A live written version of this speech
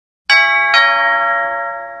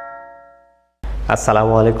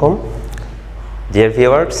Assalamu alaikum, dear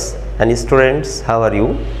viewers and students, how are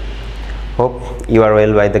you? Hope you are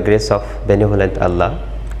well by the grace of benevolent Allah.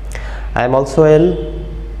 I am also well.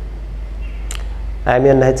 I am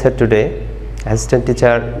your night sir today, assistant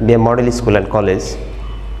teacher, BM Model School and College,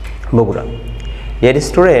 Bogura. Dear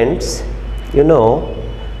students, you know,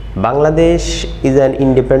 Bangladesh is an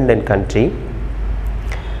independent country,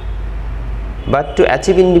 but to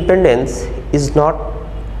achieve independence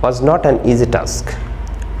was not an easy task.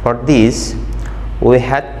 For this, we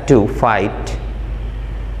had to fight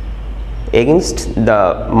against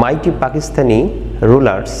the mighty Pakistani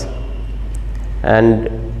rulers and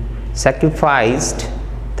sacrificed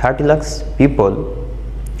 30 lakhs people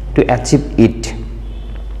to achieve it.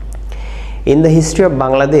 In the history of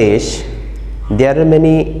Bangladesh, there are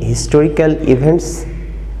many historical events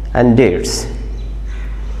and dates.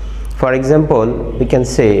 For example, we can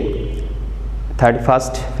say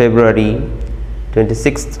 31st February,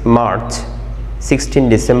 26th March, 16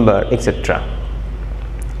 December, etc.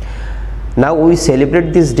 Now we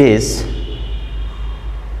celebrate these days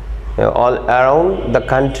all around the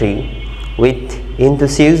country with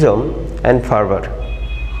enthusiasm and fervor.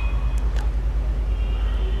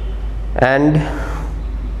 And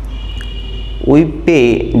we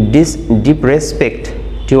pay this deep respect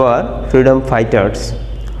to our freedom fighters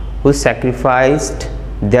who sacrificed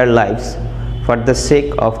their lives for the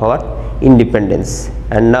sake of our independence,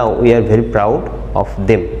 and now we are very proud of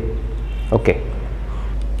them. Okay,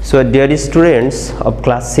 so dear students of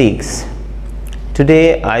class 6,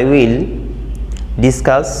 today I will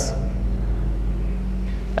discuss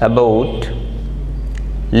about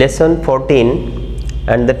lesson 14,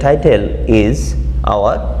 and the title is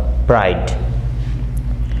our pride.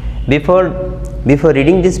 Before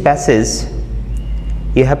reading this passage,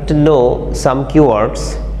 you have to know some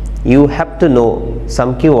keywords.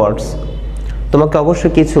 তোমাকে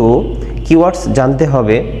অবশ্যই কিছু keywords জানতে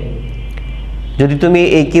হবে। যদি তুমি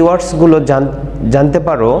এই কিওয়ার্ডসগুলো জানতে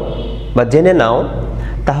পারো বা জেনে নাও,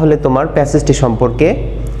 তাহলে তোমার প্যাসেজটি সম্পর্কে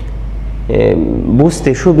বুঝতে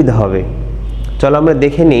সুবিধা হবে। চলো আমরা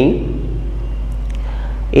দেখে নিই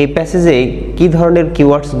এই প্যাসেজে কি ধরনের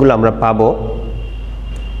কিওয়ার্ডসগুলো আমরা পাবো।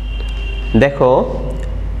 দেখো,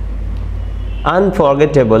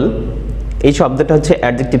 আনফরগেটেবল এই শব্দটা হচ্ছে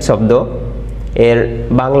অ্যাডজেক্টিভ শব্দ। এর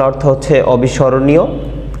বাংলা অর্থ হচ্ছে অবিস্মরণীয়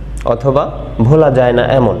অথবা ভোলা যায় না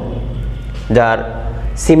এমন, যার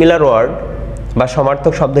সিমিলার ওয়ার্ড বা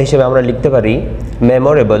সমার্থক শব্দ হিসেবে আমরা লিখতে পারি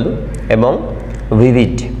মেমোরেবল এবং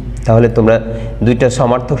ভিভিড। তাহলে তোমরা দুইটা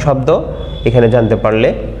সমার্থক শব্দ এখানে জানতে পারলে।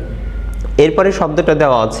 এরপরে শব্দটা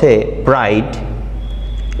দেওয়া আছে প্রাইড।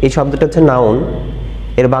 এই শব্দটা হচ্ছে নাউন।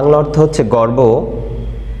 এর বাংলা অর্থ হচ্ছে গর্ব।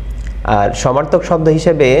 আর সমার্থক শব্দ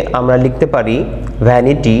হিসেবে আমরা লিখতে পারি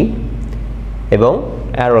ভ্যানিটি এবং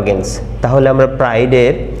অ্যারোগেন্স। তাহলে আমরা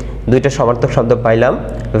প্রাইডের দুইটা সমার্থক শব্দ পাইলাম,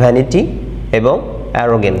 ভ্যানিটি এবং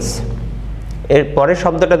অ্যারোগেন্স। এর পরের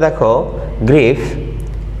শব্দটা দেখো গ্রিফ।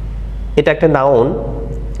 এটা একটা নাউন।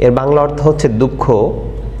 এর বাংলা অর্থ হচ্ছে দুঃখ,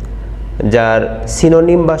 যার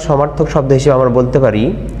সিনোনিম বা সমার্থক শব্দ হিসেবে আমরা বলতে পারি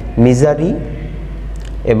মিজারি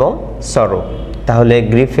এবং সরো। তাহলে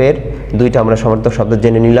গ্রিফের দুইটা আমরা সমার্থক শব্দ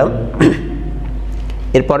জেনে নিলাম।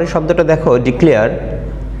 এরপরের শব্দটা দেখো ডিক্লেয়ার।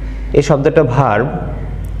 এই শব্দটা ভার্ব।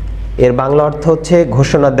 এর বাংলা অর্থ হচ্ছে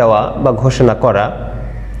ঘোষণা দেওয়া বা ঘোষণা করা।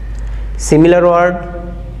 সিমিলার ওয়ার্ড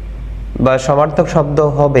বা সমার্থক শব্দ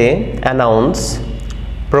হবে অ্যানাউন্স,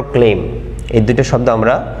 প্রোক্লেম। এই দুটো শব্দ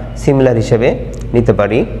আমরা সিমিলার হিসেবে নিতে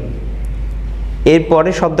পারি।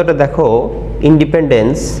 এরপরের শব্দটা দেখো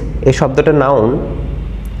ইন্ডিপেন্ডেন্স। এই শব্দটা নাউন।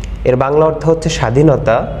 এর বাংলা অর্থ হচ্ছে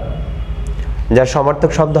স্বাধীনতা, যার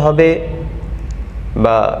সমার্থক শব্দ হবে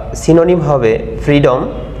বা সিনোনিম হবে ফ্রিডম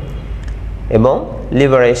এবং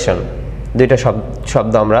লিবারেশন। দুইটা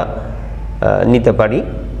শব্দ আমরা নিতে পারি।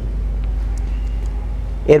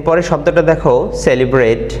 এরপরে শব্দটা দেখো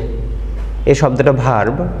সেলিব্রেট। এই শব্দটা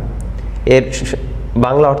ভার্ব। এর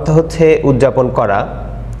বাংলা অর্থ হচ্ছে উদযাপন করা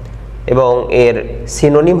এবং এর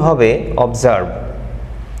সিনোনিম হবে অবজার্ভ।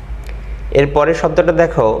 এরপরে শব্দটা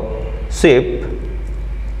দেখো সুইপ।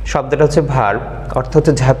 শব্দটা হচ্ছে ভার্ব, অর্থ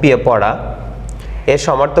হচ্ছে ঝাঁপিয়ে পড়া। এর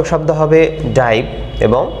সমার্থক শব্দ হবে ডাইভ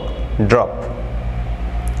এবং ড্রপ।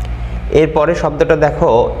 এরপরে শব্দটা দেখো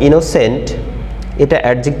ইনোসেন্ট। এটা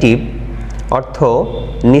অ্যাডজেক্টিভ, অর্থ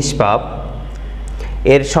নিষ্পাপ।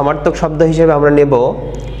 এর সমার্থক শব্দ হিসেবে আমরা নেব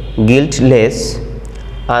গিল্টলেস,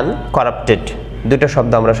 আনকরাপ্টেড। দুটো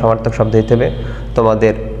শব্দ আমরা সমার্থক শব্দ হিসেবে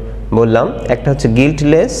তোমাদের বললাম। একটা হচ্ছে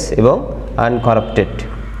গিল্টলেস এবং আনকরাপ্টেড।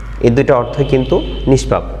 এই দুটো অর্থই কিন্তু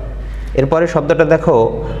নিষ্পাপ। এরপরে শব্দটা দেখো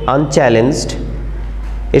আনচ্যালেঞ্জড।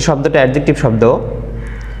 এই শব্দটা অ্যাডজেক্টিভ শব্দ।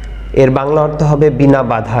 এর বাংলা অর্থ হবে বিনা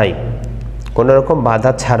বাধাই কোনো রকম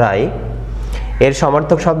বাধা ছাড়াই। এর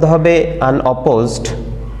সমার্থক শব্দ হবে আনঅপোজড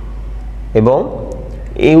এবং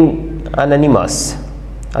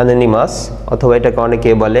আনঅ্যানিমাস অথবা এটাকে অনেকে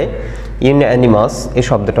বলে ইউনানিমাস, এই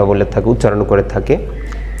শব্দটা বলে থাকে, উচ্চারণ করে থাকে।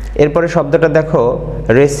 এরপরে শব্দটা দেখো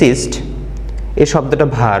রেসিস্ট, এই শব্দটা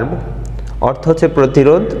ভার্ব, অর্থ হচ্ছে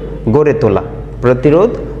প্রতিরোধ,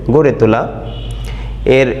 গড়ে তোলা।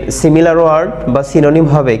 এর সিমিলার ওয়ার্ড বা সিনোনিম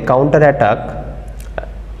হবে কাউন্টার অ্যাটাক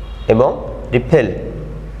এবং রিপেল।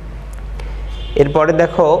 এরপরে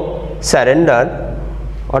দেখো সারেন্ডার,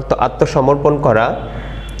 অর্থ আত্মসমর্পণ করা,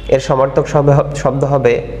 এর সমার্থক শব্দ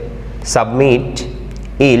হবে সাবমিট,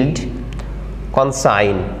 ইল্ড,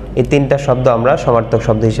 কনসাইন। এই তিনটা শব্দ আমরা সমার্থক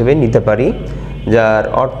শব্দ হিসেবে নিতে পারি, যার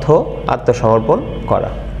অর্থ আত্মসমর্পণ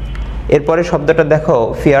করা। এরপরে শব্দটা দেখো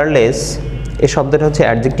ফিয়ারলেস, এই শব্দটা হচ্ছে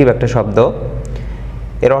অ্যাডজেক্টিভ একটা শব্দ।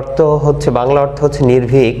 এর অর্থ হচ্ছে, বাংলা অর্থ হচ্ছে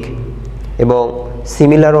নির্ভীক এবং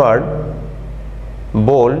similar word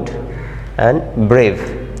bold and brave.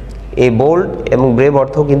 এই বোল্ড এবং ব্রেভ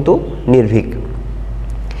অর্থ কিন্তু নির্ভীক।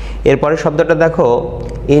 এরপরে শব্দটা দেখো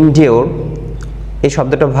এনডিওর, এই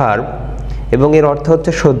শব্দটা ভার্ব এবং এর অর্থ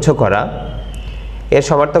হচ্ছে সহ্য করা। এর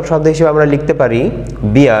সমার্থক শব্দ হিসেবে আমরা লিখতে পারি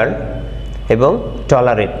বিয়ার এবং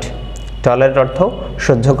টলারেট। টলারেট অর্থ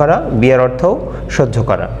সহ্য করা, বিয়ার অর্থ সহ্য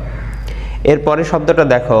করা। এরপরে শব্দটা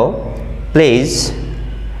দেখো প্লেজ,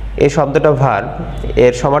 এই শব্দটা ভার্ব,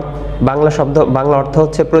 এর বাংলা অর্থ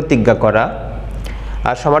হচ্ছে প্রতিজ্ঞা করা।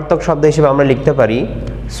 আর সমার্থক শব্দ হিসেবে আমরা লিখতে পারি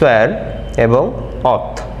সোয়ার এবং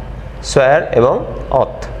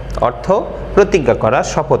অথ, অর্থ প্রতিজ্ঞা করা,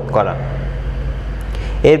 শপথ করা।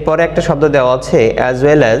 এরপরে একটা শব্দ দেওয়া আছে অ্যাজ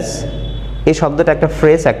ওয়েল অ্যাজ, এই শব্দটা একটা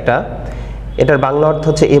ফ্রেজ, এটার বাংলা অর্থ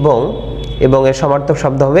হচ্ছে এবং এর সমার্থক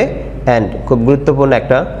শব্দ হবে অ্যান্ড, খুব গুরুত্বপূর্ণ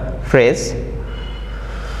একটা ফ্রেজ।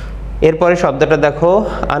 এরপরে শব্দটা দেখো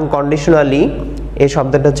আনকন্ডিশনালি, এই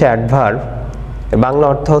শব্দটা হচ্ছে অ্যাডভার্ব, বাংলা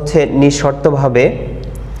অর্থ হচ্ছে নিঃশর্তভাবে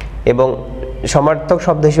এবং সমার্থক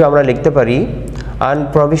শব্দ হিসেবে আমরা লিখতে পারি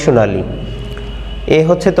আনপ্রভিশনালি। এ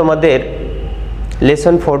হচ্ছে তোমাদের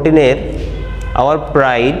লেসন 14-এর আওয়ার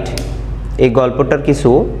প্রাইড, এই গল্পটার কিছু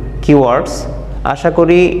কিওয়ার্ডস। আশা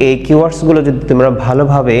করি এই কিওয়ার্ডসগুলো যদি তোমরা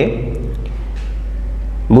ভালোভাবে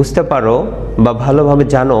বুঝতে পারো বা ভালোভাবে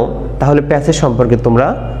জানো, তাহলে প্যাসেজ সম্পর্কে তোমরা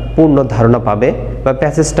পূর্ণ ধারণা পাবে বা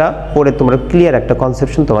প্যাসেজটা পড়ে তোমরা ক্লিয়ার একটা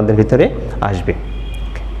কনসেপশন তোমাদের ভিতরে আসবে।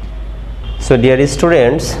 So dear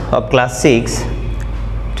students of class 6,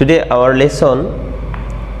 today our lesson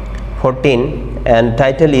 14 and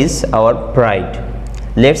title is our pride.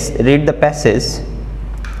 Let's read the passage.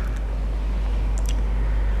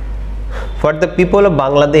 For the people of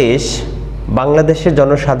Bangladesh, বাংলাদেশের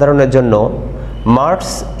জনসাধারণের জন্য March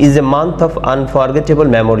is a month of unforgettable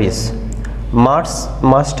memories. March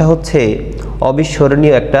মাসটা হচ্ছে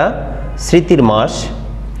অবিস্মরণীয় একটা স্মৃতির মাস।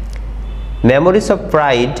 Memories of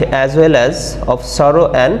pride as well as of sorrow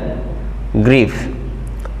and grief,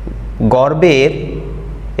 গর্বের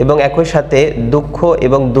এবং একই সাথে দুঃখ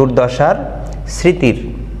এবং দুর্দশার স্মৃতির।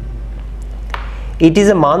 It is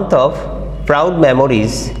a month of proud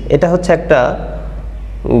memories, এটা হচ্ছে একটা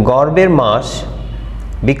গর্বের মাস।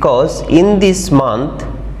 Because in this month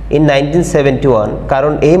in 1971,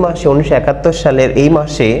 কারণ এই মাসে 1971 সালের এই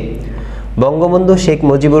মাসে Bangabandhu Sheikh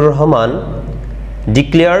Mujibur Rahman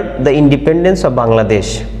declared the independence of Bangladesh,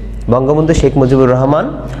 Bangabandhu Sheikh Mujibur Rahman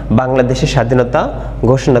বাংলাদেশের স্বাধীনতা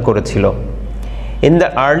ঘোষণা করেছিল। In the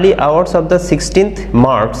early hours of the 16th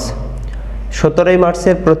March, 17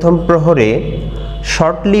 মার্চের প্রথম প্রহরে,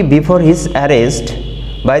 shortly before his arrest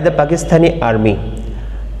by the Pakistani army,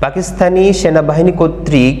 Pakistani সেনাবাহিনী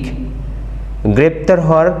কর্তৃক গ্রেপ্তার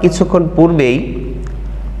হওয়ার কিছুক্ষণ পূর্বেই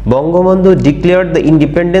Bangabandhu declared the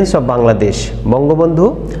independence of Bangladesh, Bangabandhu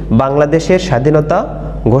বাংলাদেশের স্বাধীনতা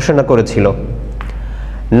ঘোষণা করেছিল।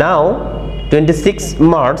 নাও 26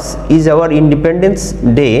 March is our independence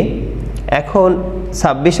day, এখন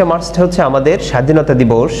 26শে মার্চটা হচ্ছে আমাদের স্বাধীনতা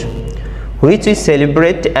দিবস। Which we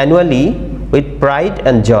celebrate annually with pride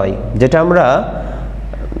and জয়, যেটা আমরা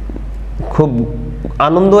খুব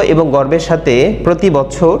আনন্দ এবং গর্বের সাথে প্রতি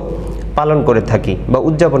বছর পালন করে থাকি বা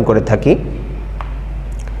উদযাপন করে থাকি।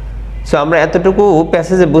 সো আমরা এতটুকু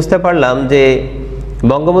প্যাসেজে বুঝতে পারলাম যে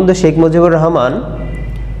বঙ্গবন্ধু শেখ মুজিবুর রহমান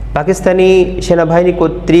পাকিস্তানি সেনাবাহিনী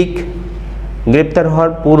কর্তৃক গ্রেপ্তার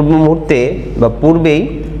হওয়ার মুহূর্তে বা পূর্বেই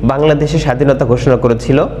বাংলাদেশের স্বাধীনতা ঘোষণা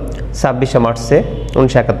করেছিল 26শে মার্চে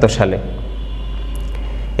 1971 সালে।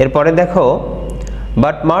 এরপরে দেখো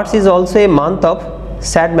but March is also a month of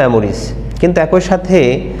sad memories, কিন্তু একই সাথে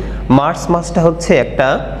মার্চ মাসটা হচ্ছে একটা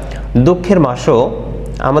দুঃখের মাসও,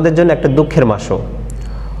 আমাদের জন্য একটা দুঃখের মাসও।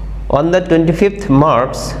 On the 25th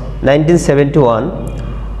March 1971,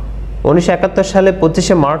 1971 সালে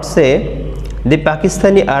 25শে মার্চে দি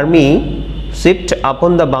পাকিস্তানি আর্মি সুইপড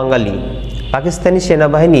আপন দ্য বাঙালি, পাকিস্তানি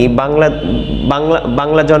সেনাবাহিনী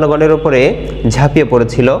বাংলা জনগণের উপরে ঝাঁপিয়ে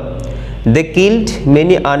পড়েছিল। দে killed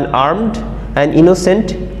many unarmed and innocent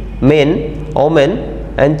main, women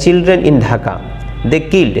and children in Dhaka. They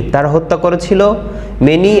killed, তারা হত্যা করেছিল,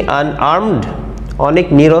 মেনি আনআর্মড, অনেক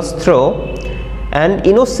নিরস্ত্র, অ্যান্ড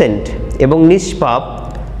ইনোসেন্ট, এবং নিষ্পাপ,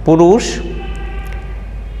 পুরুষ,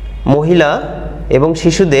 মহিলা এবং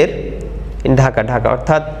শিশুদের ঢাকা।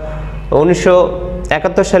 অর্থাৎ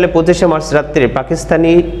 1971 সালে 25শে মার্চ রাত্রে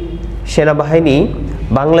পাকিস্তানি সেনাবাহিনী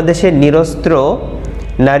বাংলাদেশের নিরস্ত্র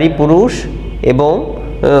নারী, পুরুষ এবং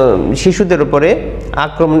শিশুদের উপরে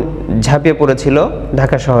আক্রমণ ঝাঁপিয়ে পড়েছিল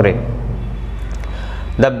ঢাকা শহরে।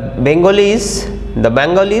 The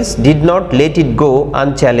Bengalis did not let it গো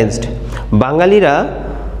আনচ্যালেঞ্জড, বাঙালিরা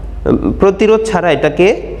প্রতিরোধ ছাড়া এটাকে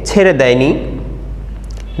ছেড়ে দেয়নি।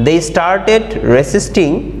 They started রেসিস্টিং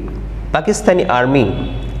Pakistani army,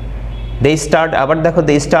 they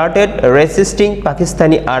started রেসিস্টিং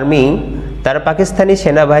Pakistani army, তারা পাকিস্তানি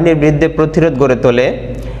সেনাবাহিনীর বিরুদ্ধে প্রতিরোধ গড়ে তোলে।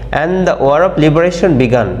 And the war of liberation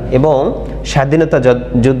began, এবং স্বাধীনতা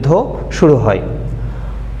যুদ্ধ শুরু হয়।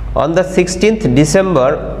 On the 16th December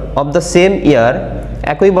of the same ইয়ার,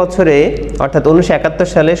 একই বছরে অর্থাৎ 1971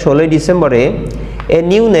 সালে 16ই ডিসেম্বরে, এ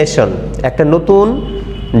নিউ নেশন, একটা নতুন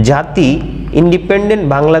জাতি, ইন্ডিপেন্ডেন্ট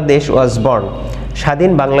বাংলাদেশ ওয়াজ বর্ন,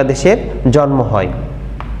 স্বাধীন বাংলাদেশের জন্ম হয়।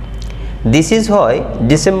 দিস ইজ হয়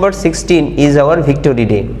December 16 is our victory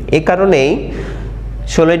day, এ কারণেই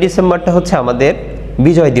 16ই ডিসেম্বরটা হচ্ছে আমাদের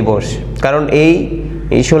বিজয় দিবস, কারণ এই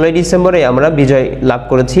 16ই ডিসেম্বরে আমরা বিজয় লাভ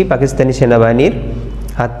করেছি পাকিস্তানি সেনাবাহিনীর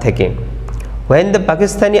হাত থেকে। When the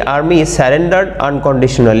Pakistani army surrendered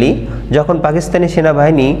unconditionally, যখন পাকিস্তানি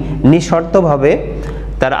সেনাবাহিনী নিঃশর্তভাবে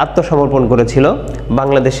তারা আত্মসমর্পণ করেছিল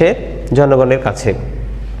বাংলাদেশের জনগণের কাছে।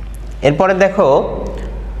 এরপরে দেখো,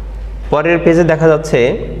 পরের পেজে দেখা যাচ্ছে,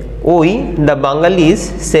 we the বাঙালিজ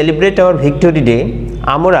celebrate our victory day,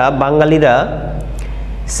 আমরা বাঙালিরা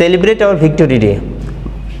সেলিব্রেট আওয়ার ভিক্টোরি ডে,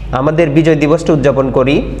 আমাদের বিজয় দিবসটা উদযাপন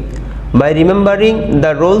করি। By remembering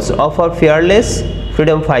the Rolle's of our fearless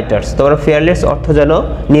freedom fighters, তোমরা ফিয়ারলেস অর্থ যেন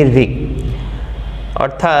নির্ভীক,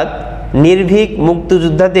 অর্থাৎ নির্ভীক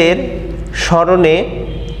মুক্তিযোদ্ধাদের স্মরণে,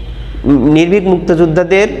 নির্ভীক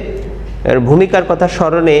মুক্তিযোদ্ধাদের ভূমিকার কথা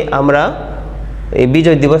স্মরণে আমরা এই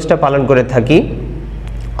বিজয় দিবসটা পালন করে থাকি।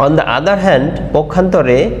 অন দ্য আদার হ্যান্ড,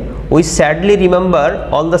 পক্ষান্তরে, we sadly remember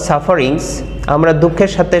all the sufferings, আমরা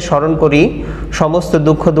দুঃখের সাথে স্মরণ করি সমস্ত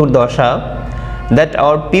দুঃখ দুর্দশা, দ্যাট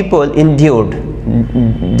আওয়ার পিপল ইনডিউরড,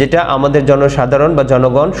 যেটা আমাদের জনসাধারণ বা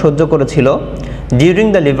জনগণ সহ্য করেছিল, ডিউরিং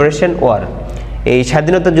দ্য লিবারেশন ওয়ার, এই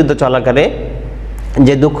স্বাধীনতা যুদ্ধ চলাকালে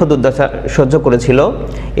যে দুঃখ দুর্দশা সহ্য করেছিল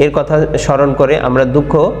এর কথা স্মরণ করে আমরা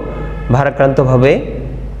দুঃখ ভারাক্রান্তভাবে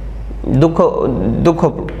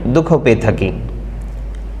দুঃখ পেয়ে থাকি।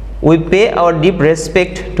 We pay hour deep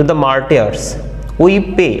respect to the martyrs, we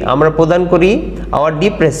pay, আমরা প্রদান করি, আওয়ার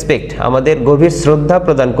ডিপ রেসপেক্ট, আমাদের গভীর শ্রদ্ধা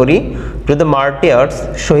প্রদান করি, টু দ্য মার্টিয়ার্স,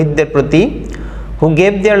 শহীদদের প্রতি, who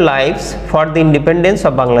gave their lives for the independence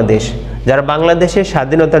of Bangladesh, যারা বাংলাদেশের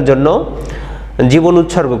স্বাধীনতার জন্য জীবন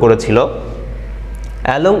উৎসর্গ করেছিল।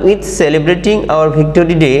 Along with celebrating our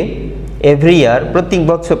victory day every year,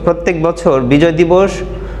 প্রত্যেক বছর বিজয় দিবস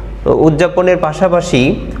উদযাপনের পাশাপাশি,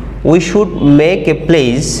 we should make a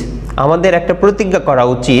place, আমাদের একটা প্রতিজ্ঞা করা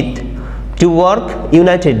উচিত, টু ওয়ার্ক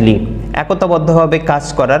ইউনাইটেডলি, একতাবদ্ধভাবে কাজ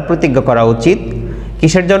করার প্রতিজ্ঞা করা উচিত।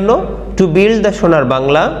 কিসের জন্য? টু বিল্ড দ্য সোনার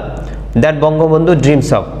Bangla that Bangabandhu dreams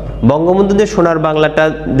of, Bangabandhu যে সোনার বাংলাটা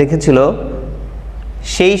দেখেছিল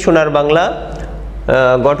সেই সোনার বাংলা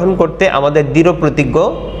গঠন করতে আমাদের দৃঢ় প্রতিজ্ঞ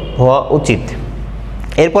হওয়া উচিত।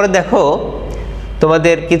 এরপরে দেখো,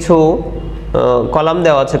 তোমাদের কিছু কলাম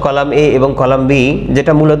দেওয়া আছে, কলাম এ এবং কলাম বি,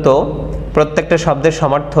 যেটা মূলত প্রত্যেকটা শব্দের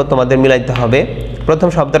সমার্থ তোমাদের মিলাইতে হবে। প্রথম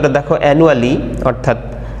শব্দটা দেখো, অ্যানুয়ালি, অর্থাৎ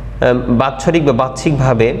বাৎসরিক বা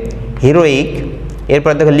বার্ষিকভাবে, হিরোইক,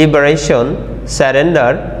 এরপরে দেখো লিবারেশন,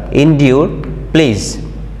 স্যারেন্ডার, ইনডিউর, প্লিজ।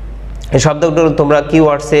 এই শব্দগুলো তোমরা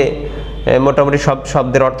কিওয়ার্ডসে মোটামুটি সব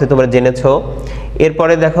শব্দের অর্থে তোমরা জেনেছো।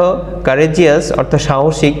 এরপরে দেখো কারেজিয়াস, অর্থ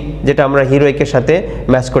সাহসিক, যেটা আমরা হিরোইকের সাথে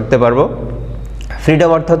ম্যাচ করতে পারবো।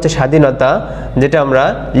 ফ্রিডম অর্থ হচ্ছে স্বাধীনতা, যেটা আমরা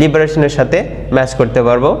লিবারেশনের সাথে ম্যাচ করতে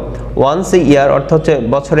পারবো। ওয়ান্স এ ইয়ার অর্থ হচ্ছে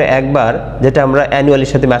বছরে একবার, যেটা আমরা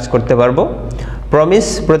অ্যানুয়ালির সাথে ম্যাচ করতে পারবো। প্রমিস,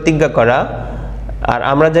 প্রতিজ্ঞা করা, আর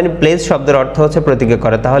আমরা জানি প্লেস শব্দের অর্থ হচ্ছে প্রতিজ্ঞা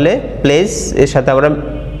করা, তাহলে প্লেস এর সাথে আমরা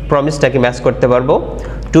প্রমিসটাকে ম্যাচ করতে পারবো।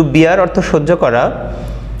 টু বিয়ার অর্থ সহ্য করা,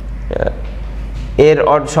 এর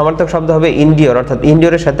সমার্থক শব্দ হবে ইনডিওর, অর্থাৎ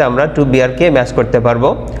ইনডিওরের সাথে আমরা টু বিয়ারকে ম্যাচ করতে পারবো।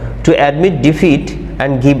 To admit defeat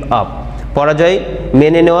and give up, পরাজয়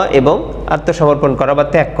মেনে নেওয়া এবং আত্মসমর্পণ করা বা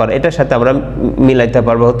ত্যাগ করা, এটার সাথে আমরা মিলাইতে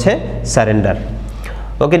পারবো হচ্ছে সারেন্ডার।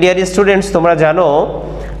 ওকে ডিয়ার স্টুডেন্টস, তোমরা জানো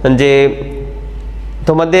যে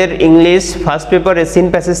তোমাদের ইংলিশ ফার্স্ট পেপারে সিন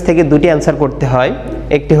প্যাসেজ থেকে দুটি অ্যান্সার করতে হয়,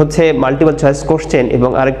 একটি হচ্ছে মাল্টিপল চয়েস কোশ্চেন এবং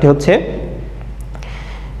আরেকটি হচ্ছে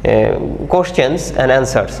কোশ্চেন্স অ্যান্ড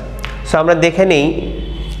অ্যান্সার্স। সো আমরা দেখে নিই,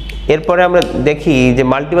 এরপরে আমরা দেখি যে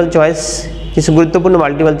মাল্টিপল চয়েস, কিছু গুরুত্বপূর্ণ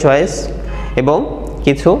মাল্টিপল চয়েস এবং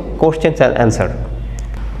কিছু questions and answer.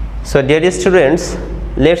 So dear students,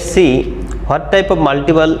 let's see what type of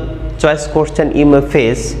multiple choice question you may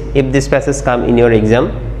face if this passage come in your exam.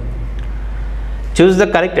 Choose the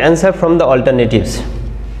correct answer from the alternatives.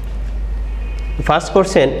 First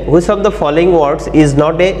question, which of the following words is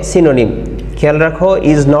not a synonym? খেয়াল রাখো,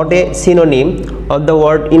 is not a synonym of the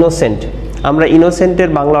word innocent. আমরা ইনোসেন্টের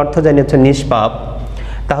বাংলা অর্থ জানি হচ্ছে নিষ্পাপ,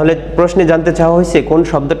 তাহলে প্রশ্নে জানতে চাওয়া হয়েছে কোন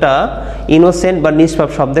শব্দটা ইনোসেন্ট বা নিষ্পাপ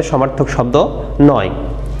শব্দের সমার্থক শব্দ নয়।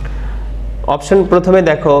 অপশন প্রথমে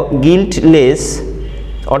দেখো, গিল্টলেস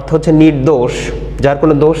অর্থ হচ্ছে নির্দোষ, যার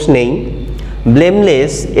কোনো দোষ নেই।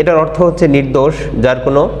 ব্লেমলেস এটার অর্থ হচ্ছে নির্দোষ, যার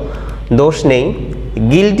কোনো দোষ নেই।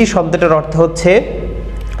 গিল্টি শব্দটার অর্থ হচ্ছে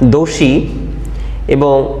দোষী,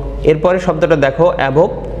 এবং এরপরে শব্দটা দেখো অ্যাবভ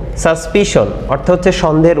সাসপিশন অর্থ হচ্ছে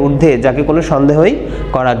সন্দেহের ঊর্ধ্বে, যাকে কোনো সন্দেহই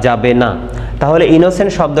করা যাবে না। তাহলে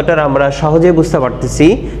ইনোসেন্ট শব্দটার আমরা সহজেই বুঝতে পারতেছি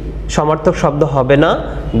সমার্থক শব্দ হবে না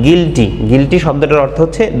গিল্টি। গিল্টি শব্দটার অর্থ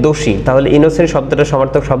হচ্ছে দোষী, তাহলে ইনোসেন্ট শব্দটার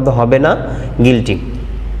সমার্থক শব্দ হবে না গিল্টি।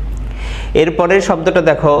 এরপরের শব্দটা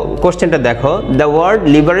দেখো, কোশ্চেনটা দেখো, দ্য ওয়ার্ড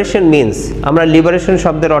লিবারেশন মিনস, আমরা লিবারেশন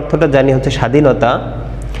শব্দের অর্থটা জানি হচ্ছে স্বাধীনতা।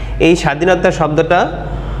 এই স্বাধীনতা শব্দটা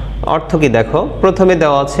অর্থ কি দেখো, প্রথমে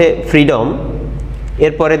দেওয়া আছে ফ্রিডম,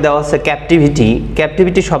 এরপরে দেওয়া আছে ক্যাপটিভিটি।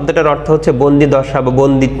 ক্যাপটিভিটি শব্দটার অর্থ হচ্ছে বন্দি দশা বা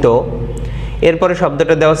বন্দিত্ব। এরপরে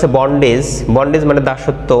শব্দটা দেওয়া আছে বন্ডেজ, বন্ডেজ মানে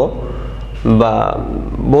দাসত্ব বা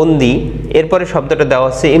বন্দি। এরপরে শব্দটা দেওয়া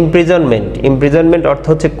আছে ইমপ্রিজনমেন্ট, ইমপ্রিজনমেন্ট অর্থ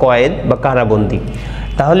হচ্ছে কয়েদ বা কারাবন্দি।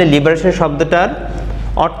 তাহলে লিবারেশন শব্দটার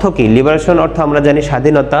অর্থ কি? লিবারেশন অর্থ আমরা জানি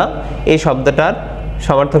স্বাধীনতা, এই শব্দটার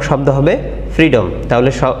সমার্থক শব্দ হবে ফ্রিডম, তাহলে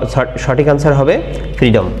সঠিক আনসার হবে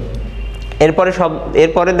ফ্রিডম।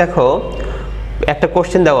 এরপরে দেখো একটা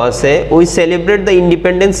কোশ্চেন দেওয়া আছে, we celebrate the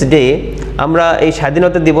independence day, আমরা এই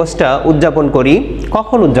স্বাধীনতা দিবসটা উদযাপন করি,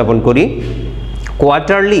 কখন উদযাপন করি?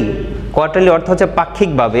 কোয়ার্টারলি, কোয়ার্টারলি অর্থ হচ্ছে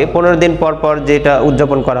পাক্ষিকভাবে, 15 দিন পর পর যেটা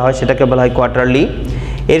উদযাপন করা হয় সেটাকে বলা হয় কোয়ার্টারলি।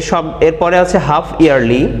 এরপরে আছে হাফ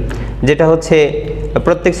ইয়ারলি, যেটা হচ্ছে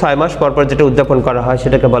প্রত্যেক 6 মাস পর পর যেটা উদযাপন করা হয়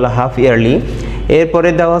সেটাকে বলা হাফ ইয়ারলি। এরপরে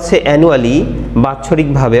দেওয়া আছে অ্যানুয়ালি,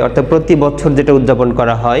 বাৎসরিকভাবে অর্থাৎ প্রতি বছর যেটা উদযাপন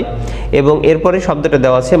করা হয়। এবং এরপরে শব্দটা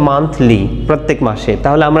দেওয়া আছে মান্থলি, প্রত্যেক মাসে।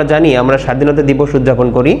 তাহলে আমরা জানি আমরা স্বাধীনতা দিবস উদযাপন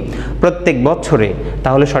করি প্রত্যেক বছরে,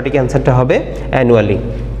 তাহলে সঠিক অ্যান্সারটা হবে অ্যানুয়ালি।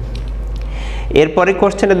 এরপরে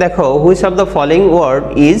কোশ্চেনে দেখো, which of the following word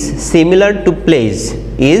is similar to plays,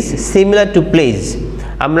 is similar to plays.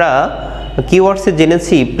 আমরা কিওয়ার্ডসে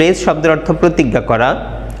জেনেছি প্লেজ শব্দের অর্থ প্রতিজ্ঞা করা,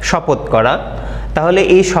 শপথ করা। তাহলে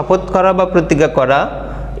এই শপথ করা বা প্রতিজ্ঞা করা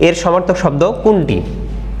এর সমার্থক শব্দ কোনটি?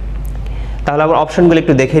 তাহলে আমরা অপশনগুলো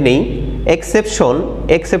একটু দেখে নেই। এক্সেপশন,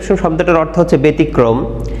 এক্সেপশন শব্দটার অর্থ হচ্ছে ব্যতিক্রম।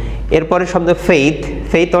 এরপরে শব্দ ফেইথ,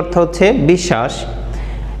 ফেইথ অর্থ হচ্ছে বিশ্বাস।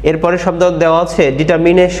 এরপরে শব্দ দেওয়া আছে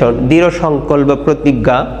ডিটারমিনেশন, দৃঢ় সংকল্প বা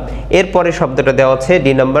প্রতিজ্ঞা। এরপরে শব্দটা দেওয়া আছে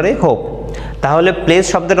ডি নম্বরে হোপ। তাহলে প্লেস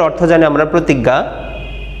শব্দের অর্থ জানি আমরা প্রতিজ্ঞা,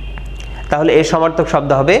 তাহলে এর সমার্থক শব্দ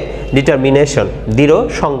হবে ডিটারমিনেশন, দৃঢ়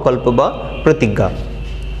সংকল্প বা প্রতিজ্ঞা।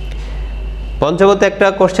 পঞ্চমত একটা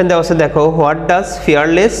কোশ্চেন দেওয়া আছে, দেখো what does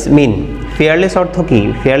fearless mean. Fearless অর্থ কি?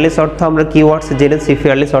 ফিয়ারলেস অর্থ আমরা কিওয়ার্ডস জেনেছি,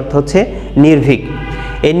 ফিয়ারলেস অর্থ হচ্ছে নির্ভীক।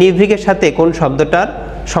 এই নির্ভীকের সাথে কোন শব্দটার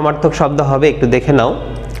সমার্থক শব্দ হবে একটু দেখে নাও।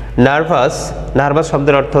 নার্ভাস, নার্ভাস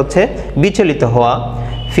শব্দের অর্থ হচ্ছে বিচলিত হওয়া।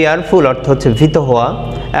 ফিয়ারফুল অর্থ হচ্ছে ভীত হওয়া।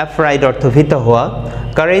 অ্যাফ্রাইড অর্থ ভীত হওয়া।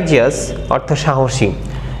 কারেজিয়াস অর্থ সাহসী,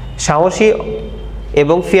 সাহসী।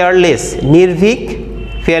 এবং ফিয়ারলেস নির্ভীক,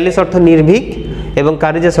 ফিয়ারলেস অর্থ নির্ভীক এবং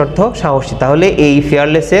কারেজিয়াস অর্থ সাহসী। তাহলে এই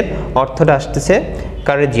ফিয়ারলেসের অর্থটা আসতেছে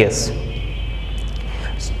কারেজিয়াস।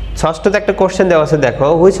 ষষ্ঠতে একটা কোশ্চেন দেওয়া আছে, দেখো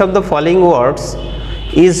which of the following words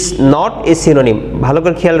is not a synonym. ভালো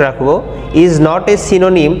করে খেয়াল রাখবো, is not a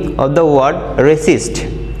synonym of the word racist.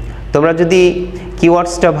 তোমরা যদি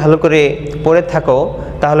কিওয়ার্ডসটা ভালো করে পড়ে থাকো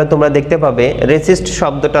তাহলে তোমরা দেখতে পাবে রেসিস্ট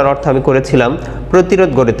শব্দটার অর্থ আমি করেছিলাম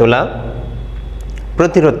প্রতিরোধ গড়ে তোলা,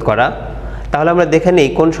 প্রতিরোধ করা। তাহলে আমরা দেখে নিই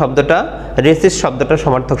কোন শব্দটা রেসিস্ট শব্দটা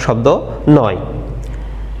সমার্থক শব্দ নয়।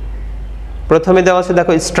 প্রথমে দেওয়া আছে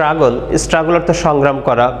দেখো স্ট্রাগল, স্ট্রাগল অর্থ সংগ্রাম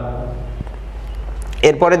করা।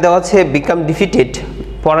 এরপরে দেওয়া আছে বিকাম ডিফিটেড,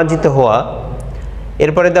 পরাজিত হওয়া।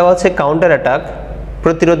 এরপরে দেওয়া আছে কাউন্টার অ্যাটাক,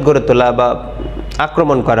 প্রতিরোধ গড়ে তোলা বা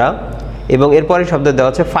আক্রমণ করা। এবং এরপরে শব্দ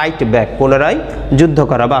দেওয়া আছে ফাইট ব্যাক, পুনরায় যুদ্ধ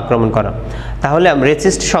করা বা আক্রমণ করা। তাহলে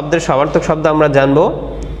রেসিস্ট শব্দের সমার্থক শব্দ আমরা জানবো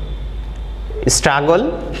স্ট্রাগল,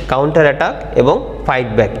 কাউন্টার অ্যাটাক এবং ফাইট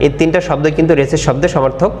ব্যাক। এই তিনটা শব্দ কিন্তু রেসিস্ট শব্দের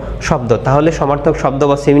সমার্থক শব্দ। তাহলে সমার্থক শব্দ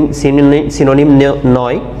বা সিনোনিম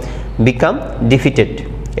নয়, বিকাম ডিফিটেড।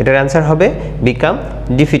 এটার অ্যান্সার হবে বিকাম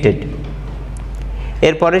ডিফিটেড।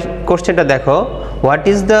 এরপরে কোশ্চেনটা দেখো, what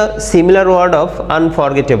is the similar word of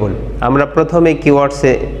unforgettable. আমরা প্রথমে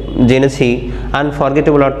কিওয়ার্ডসে জেনেছি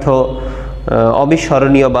আনফরগেটেবল অর্থ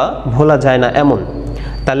অবিস্মরণীয় বা ভোলা যায় না এমন।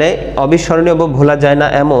 তাহলে অবিস্মরণীয় বা ভোলা যায় না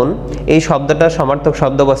এমন এই শব্দটা সমার্থক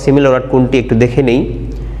শব্দ বা সিমিলার ওয়ার্ড কোনটি একটু দেখে নেই।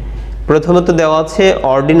 প্রথমত দেওয়া আছে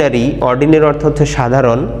অর্ডিনারি, অর্ডিনারি অর্থ হচ্ছে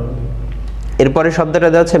সাধারণ। এরপরে শব্দটা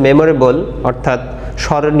দেওয়া আছে মেমোরেবল অর্থাৎ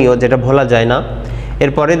স্মরণীয়, যেটা ভোলা যায় না।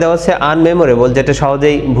 এরপরে দেওয়া আছে আনমেমোরেবল, যেটা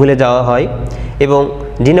সহজেই ভুলে যাওয়া হয়। এবং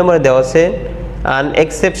 2 নম্বরে দেওয়া আছে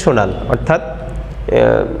আনএক্সেপশনাল অর্থাৎ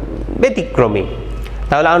ব্যতিক্রমী।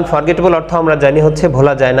 তাহলে আনফরগেটেবল অর্থ আমরা জানি হচ্ছে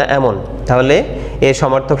ভোলা যায় না এমন। তাহলে এর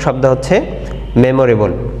সমার্থক শব্দ হচ্ছে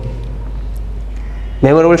মেমোরেবল।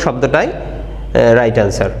 মেমোরেবল শব্দটাই রাইট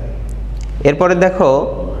অ্যান্সার। এরপরে দেখো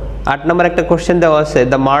 8 নম্বর একটা কোশ্চেন দেওয়া আছে,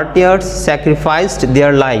 the martyrs sacrificed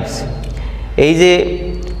their lives. এই যে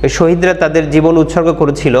শহীদরা তাদের জীবন উৎসর্গ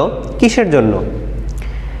করেছিল কিসের জন্য?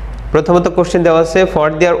 প্রথমত কোশ্চেন দেওয়া আছে ফর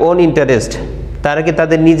দেয়ার ওন ইন্টারেস্ট, তারা কি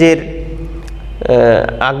তাদের নিজের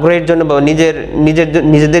আগ্রহের জন্য বা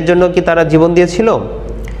নিজেদের জন্য কি তারা জীবন দিয়েছিল?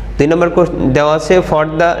 2 নম্বর দেওয়া আছে for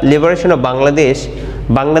the liberation of Bangladesh,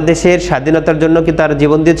 বাংলাদেশের স্বাধীনতার জন্য কি তারা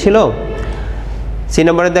জীবন দিয়েছিল? 3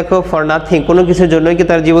 নম্বরে দেখো ফর নাথিং, কোনো কিছুর জন্যই কি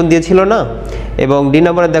তারা জীবন দিয়েছিল না? এবং 2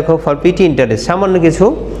 নম্বরে দেখো ফর পিটি ইন্টারেস্ট, সামান্য কিছু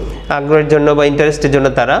আগ্রহের জন্য বা ইন্টারেস্টের জন্য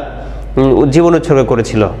তারা জীবন উৎসর্গ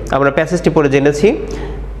করেছিল। আমরা প্যাসেজটি পড়ে জেনেছি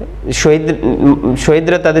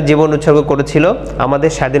শহীদরা তাদের জীবন উৎসর্গ করেছিল আমাদের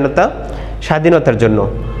স্বাধীনতার জন্য।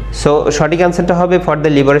 সো সঠিক অ্যান্সারটা হবে for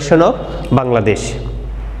the liberation of Bangladesh.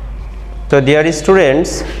 তো ডিয়ার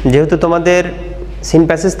স্টুডেন্টস, যেহেতু তোমাদের সিন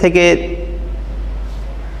প্যাসেজ থেকে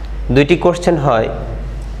 2টি কোশ্চেন হয়,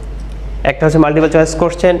 একটা হচ্ছে মাল্টিপল চয়েস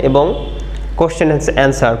কোশ্চেন এবং কোশ্চেনস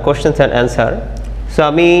অ্যান্ড অ্যান্সার। সো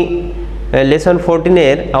আমি লেসন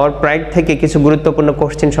 14-এর আওয়ার প্রাইড থেকে কিছু গুরুত্বপূর্ণ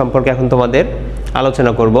কোশ্চেন সম্পর্কে এখন তোমাদের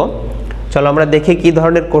আলোচনা করব। চলো আমরা দেখি কি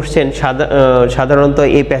ধরনের কোশ্চেন সাধারণত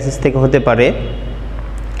এই প্যাসেজ থেকে হতে পারে।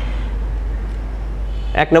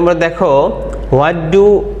 1 নম্বর দেখো, what do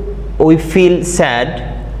we feel sad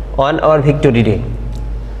on our victory day.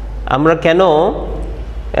 আমরা কেন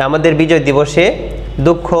আমাদের বিজয় দিবসে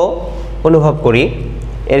দুঃখ অনুভব করি?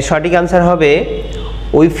 এর সঠিক অ্যান্সার হবে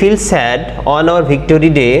we feel sad on our victory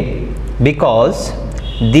day because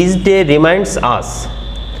this day reminds us,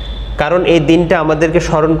 কারণ এই দিনটা আমাদেরকে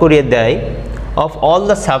স্মরণ করিয়ে দেয় of all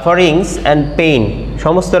the sufferings and pain,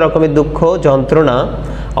 সমস্ত রকমের দুঃখ যন্ত্রণা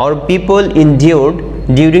hour people ইনডিউরড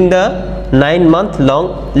during the 9-month long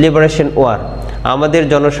liberation war, আমাদের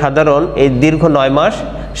জনসাধারণ এই দীর্ঘ 9 মাস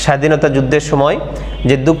স্বাধীনতা যুদ্ধের সময়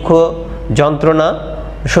যে দুঃখ যন্ত্রণা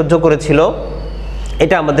সহ্য করেছিল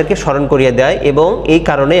এটা আমাদেরকে স্মরণ করিয়ে দেয় এবং এই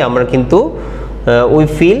কারণে আমরা কিন্তু উই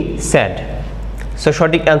ফিল স্যাড। সো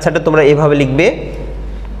সঠিক অ্যান্সারটা তোমরা এইভাবে লিখবে।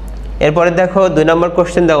 এরপরে দেখো 2 নম্বর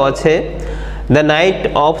কোশ্চেন দেওয়া আছে, the night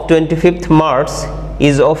of 25th March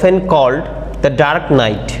is often called the dark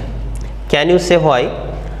night, can you say why?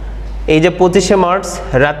 এই যে 25শে মার্চ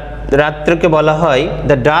রাত্রকে বলা হয়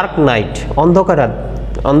দ্য ডার্ক নাইট,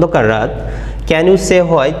 অন্ধকার রাত। ক্যান ইউ সে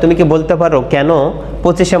হোয়াই, তুমি কি বলতে পারো কেন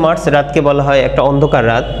 25শে মার্চ রাতকে বলা হয় একটা অন্ধকার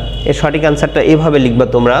রাত? এর সঠিক অ্যান্সারটা এইভাবে লিখবা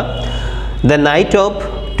তোমরা, the night of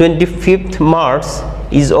 25th March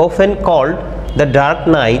is often called the dark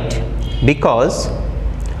night because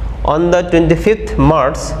on the 25th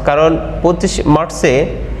March, কারণ 25 মার্চে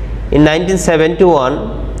in 1971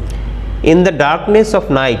 in the darkness of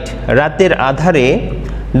night, রাতের আধারে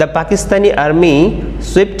the Pakistani army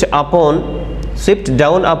swept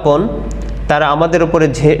down upon, তারা আমাদের উপরে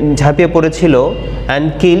ঝাঁপিয়ে পড়েছিল and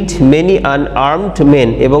killed many unarmed men,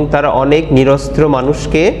 এবং তারা অনেক নিরস্ত্র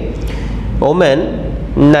মানুষকে, ওমেন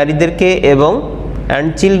নারীদেরকে, এবং অ্যান্ড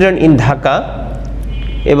চিলড্রেন ইন ঢাকা,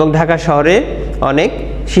 এবং ঢাকা শহরে অনেক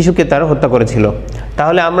শিশুকে তারা হত্যা করেছিল।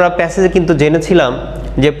 তাহলে আমরা প্যাসেজে কিন্তু জেনেছিলাম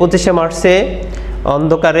যে 25শে মার্চে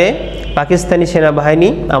অন্ধকারে পাকিস্তানি সেনাবাহিনী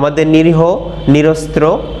আমাদের নিরীহ নিরস্ত্র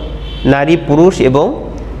নারী পুরুষ এবং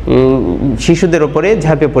শিশুদের উপরে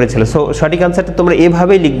ঝাঁপিয়ে পড়েছিল। সো সঠিক অ্যান্সারটা তোমরা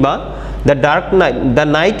এভাবেই লিখবা, the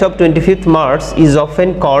night of 25th March is often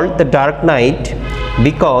called the dark night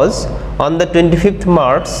because on the 25th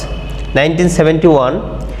March 1971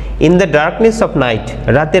 in the darkness of night,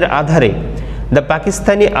 রাতের আধারে দ্য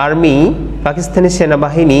পাকিস্তানি আর্মি, পাকিস্তানি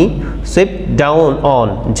সেনাবাহিনী সুইপ ডাউন অন,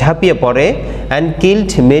 ঝাঁপিয়ে পড়ে, and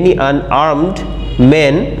killed many unarmed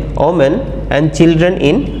main, women and children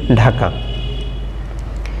in Dhaka.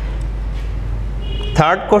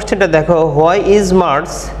 Third কোশ্চেনটা দেখো, why is March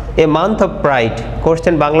a month of pride?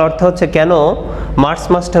 Question Bangla অর্থ হচ্ছে কেন মার্চ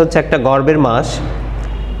মাসটা হচ্ছে একটা গর্বের মাস।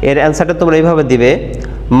 এর অ্যান্সারটা তোমরা এইভাবে দিবে,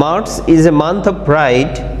 March is a month of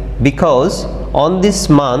pride because on this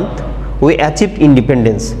month we achieve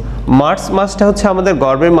independence. March মাসটা হচ্ছে আমাদের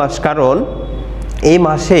গর্বের মাস, কারণ এই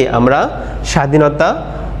মাসে আমরা স্বাধীনতা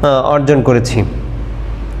অর্জন করেছি।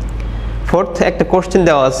 ফোর্থ একটা কোশ্চেন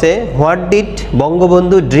দেওয়া আছে, what did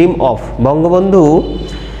Bangabandhu dream of? Bangabandhu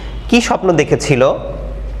কি স্বপ্ন দেখেছিল?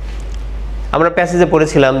 আমরা প্যাসেজে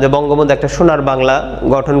পড়েছিলাম যে বঙ্গবন্ধু একটা সোনার বাংলা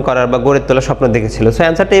গঠন করার বা গড়ে তোলার স্বপ্ন দেখেছিল। সো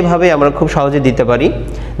অ্যান্সারটা এইভাবে আমরা খুব সহজে দিতে পারি।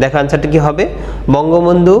 দেখো অ্যান্সারটা কি হবে,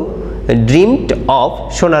 বঙ্গবন্ধু ড্রিমড অফ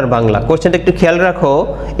সোনার বাংলা। কোশ্চেনটা একটু খেয়াল রাখো,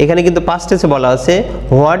 এখানে কিন্তু পাস্ট টেন্সে বলা আছে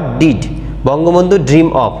what did Bangabandhu dream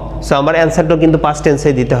of. So আমার অ্যান্সারটাও কিন্তু পাস্ট টেন্সে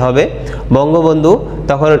দিতে হবে। বঙ্গবন্ধু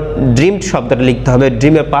তখন ড্রিমড শব্দটা লিখতে হবে,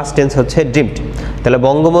 ড্রিমের পাস্ট টেন্স হচ্ছে ড্রিমড। তাহলে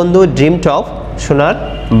বঙ্গবন্ধু ড্রিমড অফ সোনার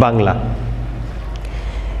বাংলা।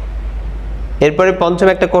 এরপরে পঞ্চম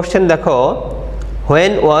একটা কোশ্চেন দেখো,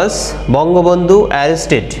 when was Bangabandhu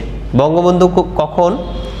arrested? Bangabandhu কখন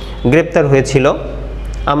গ্রেপ্তার হয়েছিল?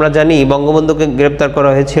 আমরা জানি বঙ্গবন্ধুকে গ্রেপ্তার করা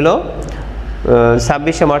হয়েছিল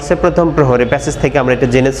 26শে মার্চের প্রথম প্রহরে, প্যাসেজ থেকে আমরা এটা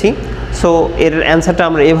জেনেছি। সো এর অ্যান্সারটা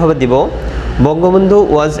আমরা এভাবে দিব, Bangabandhu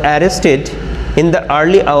was arrested in the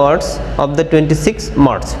early hours of the 26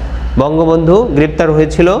 March. Bangabandhu গ্রেপ্তার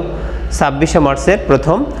হয়েছিল 26শে মার্চের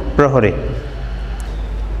প্রথম প্রহরে।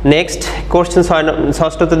 নেক্সট কোশ্চেন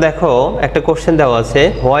ষষ্ঠতে দেখো একটা কোশ্চেন দেওয়া আছে,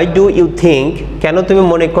 হোয়াই ডু ইউ থিঙ্ক? কেন তুমি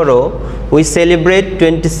মনে করো we celebrate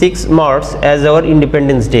 26 March as our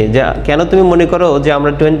independence day? যা কেন তুমি মনে করো যে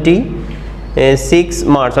আমরা 26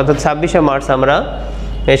 মার্চ অর্থাৎ 26শে মার্চ আমরা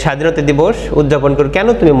স্বাধীনতা দিবস উদযাপন করি? কেন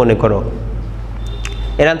তুমি মনে করো?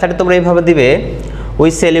 এর আনসারটা তোমরা এইভাবে দিবে, we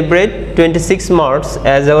celebrate 26 March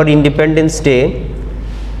as our independence day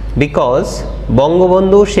because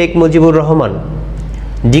Bangabandhu Sheikh Mujibur Rahman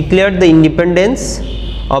declared the independence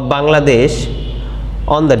of Bangladesh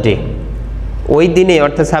on the day। ওই দিনে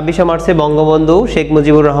অর্থাৎ 26শে মার্চে বঙ্গবন্ধু শেখ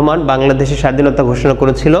মুজিবুর রহমান বাংলাদেশের স্বাধীনতা ঘোষণা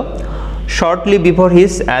করেছিল, shortly before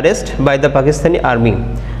his arrest by the Pakistani army,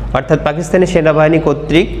 অর্থাৎ পাকিস্তানি সেনাবাহিনী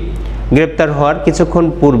কর্তৃক গ্রেপ্তার হওয়ার কিছুক্ষণ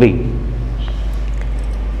পূর্বেই।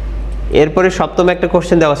 এরপরে সপ্তম একটা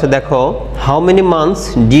কোশ্চেন দেওয়া আছে, দেখো, how many months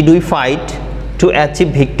did we fight to achieve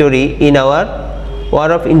victory in our war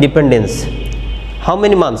of independence? How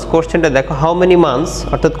many months, কোশ্চেনটা দেখো, হাউ মেনি মান্থস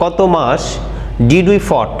অর্থাৎ কত মাস, ডিড উই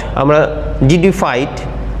ফট আমরা, ডিড উই ফাইট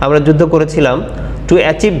আমরা যুদ্ধ করেছিলাম, টু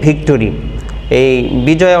অ্যাচিভ ভিক্টোরি এই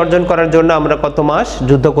বিজয় অর্জন করার জন্য আমরা কত মাস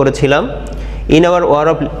যুদ্ধ করেছিলাম, in our war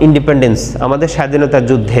of independence আমাদের স্বাধীনতার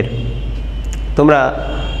যুদ্ধের। তোমরা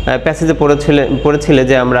প্যাসেজে পড়েছিলে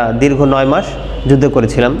যে আমরা দীর্ঘ 9 মাস যুদ্ধ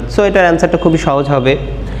করেছিলাম। সো এটার অ্যান্সারটা খুবই সহজ হবে।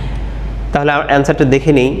 তাহলে অ্যান্সারটা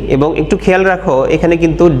দেখে নিই এবং একটু খেয়াল রাখো, এখানে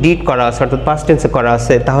কিন্তু ডিড করা আছে অর্থাৎ পাস্ট টেন্সে করা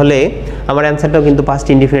আছে, তাহলে আমার অ্যান্সারটাও কিন্তু পাস্ট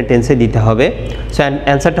ইনডিফিনিট টেন্সে দিতে হবে। সো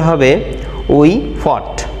অ্যান্সারটা হবে we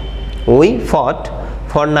fought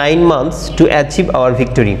for 9 months to achieve our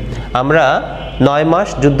victory. আমরা 9 মাস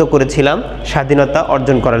যুদ্ধ করেছিলাম স্বাধীনতা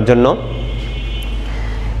অর্জন করার জন্য।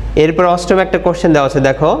 এরপর অষ্টম একটা কোশ্চেন দেওয়া আছে,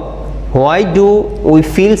 দেখো, why do we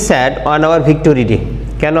feel sad on our victory day?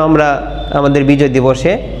 কেন আমরা আমাদের বিজয়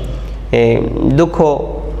দিবসে দুঃখ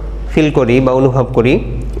ফিল করি বা অনুভব করি?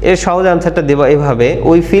 এর সহজ আনসারটা দেব এভাবে,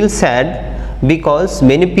 we feel sad because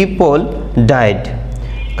many people died,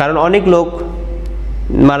 কারণ অনেক লোক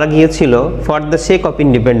মারা গিয়েছিল, for the sake of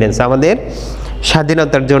independence আমাদের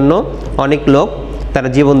স্বাধীনতার জন্য অনেক লোক তারা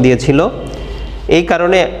জীবন দিয়েছিল, এই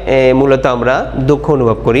কারণে মূলত আমরা দুঃখ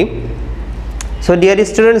অনুভব করি। সো ডিয়ার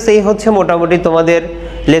স্টুডেন্টস, এই হচ্ছে মোটামুটি তোমাদের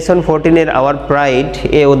লেসন 14-এর আওয়ার প্রাইড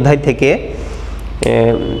এই অধ্যায় থেকে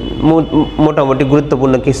মোটামুটি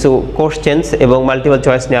গুরুত্বপূর্ণ কিছু কোশ্চেন্স এবং মাল্টিপল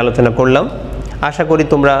চয়েস নিয়ে আলোচনা করলাম। আশা করি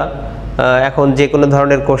তোমরা এখন যে কোনো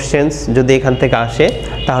ধরনের কোশ্চেন্স যদি এখান থেকে আসে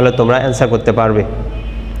তাহলে তোমরা অ্যান্সার করতে পারবে।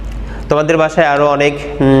 তোমাদের বাসায় আরও অনেক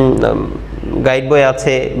গাইড বই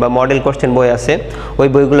আছে বা মডেল কোশ্চেন বই আছে, ওই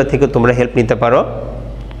বইগুলো থেকে তোমরা হেল্প নিতে পারো।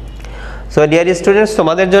 সো ডিয়ার স্টুডেন্টস,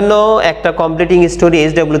 তোমাদের জন্য একটা কমপ্লিটিং স্টোরি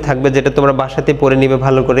SW থাকবে, যেটা তোমরা বাসাতে পড়ে নিবে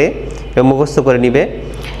ভালো করে এবং মুখস্থ করে নিবে।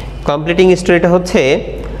 কমপ্লিটিং স্টোরিটা হচ্ছে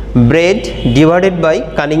bread divided by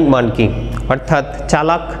cunning monkey, অর্থাৎ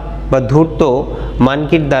চালাক বা ধূর্ত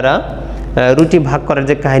মানকির দ্বারা রুটি ভাগ করার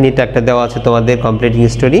যে কাহিনীটা একটা দেওয়া আছে তোমাদের কমপ্লিটিং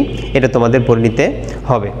স্টোরি, এটা তোমাদের পড়ে নিতে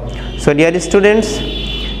হবে। সো ডিয়ার স্টুডেন্টস,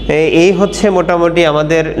 এই হচ্ছে মোটামুটি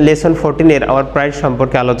আমাদের লেসন 14-এর আওয়ার প্রাইড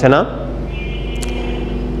সম্পর্কে আলোচনা।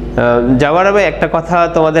 যাওয়ার আগে একটা কথা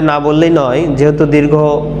তোমাদের না বললেই নয়, যেহেতু দীর্ঘ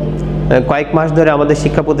কয়েক মাস ধরে আমাদের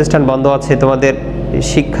শিক্ষা প্রতিষ্ঠান বন্ধ আছে, তোমাদের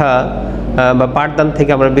শিক্ষা বা পাঠদান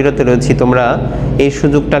থেকে আমরা বিরত রয়েছি, তোমরা এই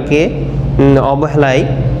সুযোগটাকে অবহেলায়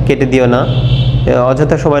কেটে দিও না।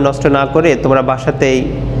 অযথা সময় নষ্ট না করে তোমরা বাসাতেই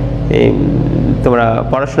তোমরা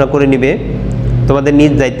পড়াশোনা করে নিবে, তোমাদের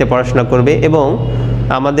নিজ দায়িত্বে পড়াশোনা করবে এবং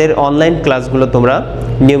আমাদের অনলাইন ক্লাসগুলো তোমরা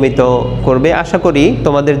নিয়মিত করবে। আশা করি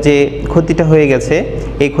তোমাদের যে ক্ষতিটা হয়ে গেছে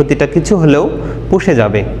এই ক্ষতিটা কিছু হলেও পুষে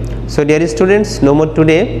যাবে। So dear students, no more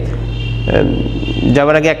today.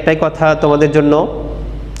 যাওয়ার আগে একটাই কথা তোমাদের জন্য,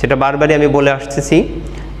 যেটা বারবারই আমি বলে আসতেছি,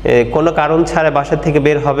 কোনো কারণ ছাড়া বাসা থেকে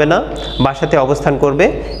বের হবে না, বাসাতে অবস্থান করবে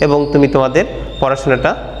এবং তুমি তোমাদের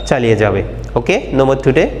পড়াশোনাটা চালিয়ে যাবে। ওকে, নো মোর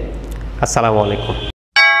টুডে। আসসালামু আলাইকুম।